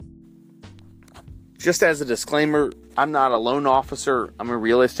just as a disclaimer, I'm not a loan officer. I'm a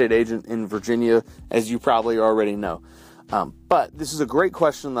real estate agent in Virginia, as you probably already know. But this is a great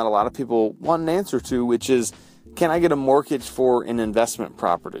question that a lot of people want an answer to, which is, can I get a mortgage for an investment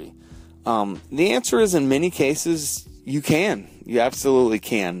property? The answer is, in many cases, you can. You absolutely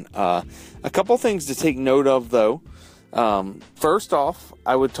can. A couple things to take note of, though. First off,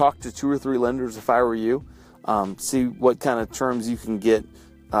 I would talk to 2 or 3 lenders if I were you. See what kind of terms you can get,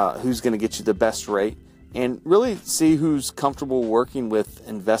 who's going to get you the best rate, and really see who's comfortable working with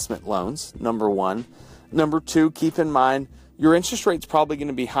investment loans, number one. Number two, keep in mind your interest rate's probably going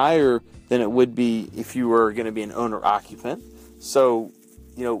to be higher than it would be if you were going to be an owner-occupant. So,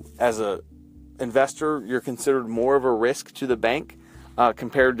 as a investor, you're considered more of a risk to the bank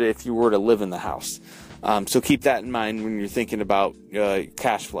compared to if you were to live in the house. So keep that in mind when you're thinking about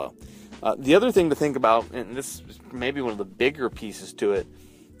cash flow. The other thing to think about, and this is maybe one of the bigger pieces to it,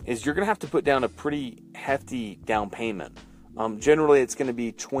 is you're going to have to put down a pretty hefty down payment. Generally, it's going to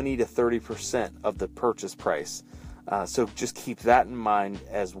be 20 to 30% of the purchase price. So just keep that in mind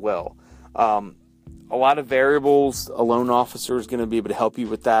as well. A lot of variables, a loan officer is going to be able to help you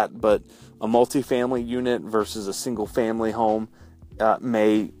with that, but a multifamily unit versus a single family home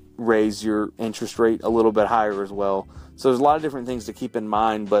may raise your interest rate a little bit higher as well. So there's a lot of different things to keep in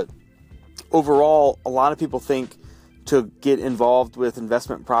mind, but overall, a lot of people think to get involved with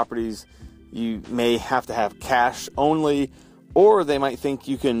investment properties, you may have to have cash only, or they might think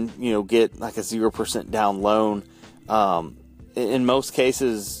you can, get like a 0% down loan. In most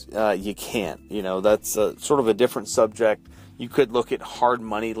cases, you can't. That's sort of a different subject. You could look at hard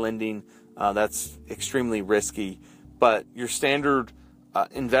money lending. That's extremely risky. But your standard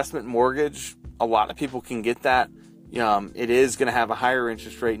investment mortgage, a lot of people can get that. It is going to have a higher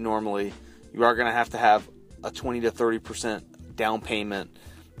interest rate normally. You are going to have a 20 to 30% down payment.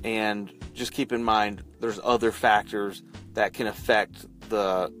 And just keep in mind, there's other factors that can affect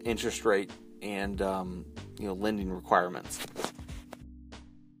the interest rate and lending requirements.